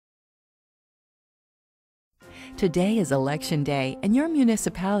Today is Election Day, and your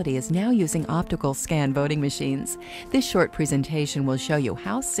municipality is now using optical scan voting machines. This short presentation will show you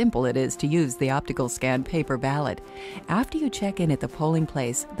how simple it is to use the optical scan paper ballot. After you check in at the polling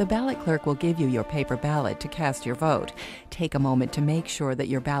place, the ballot clerk will give you your paper ballot to cast your vote. Take a moment to make sure that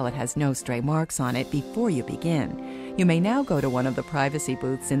your ballot has no stray marks on it before you begin. You may now go to one of the privacy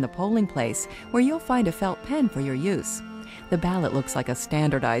booths in the polling place where you'll find a felt pen for your use. The ballot looks like a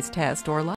standardized test or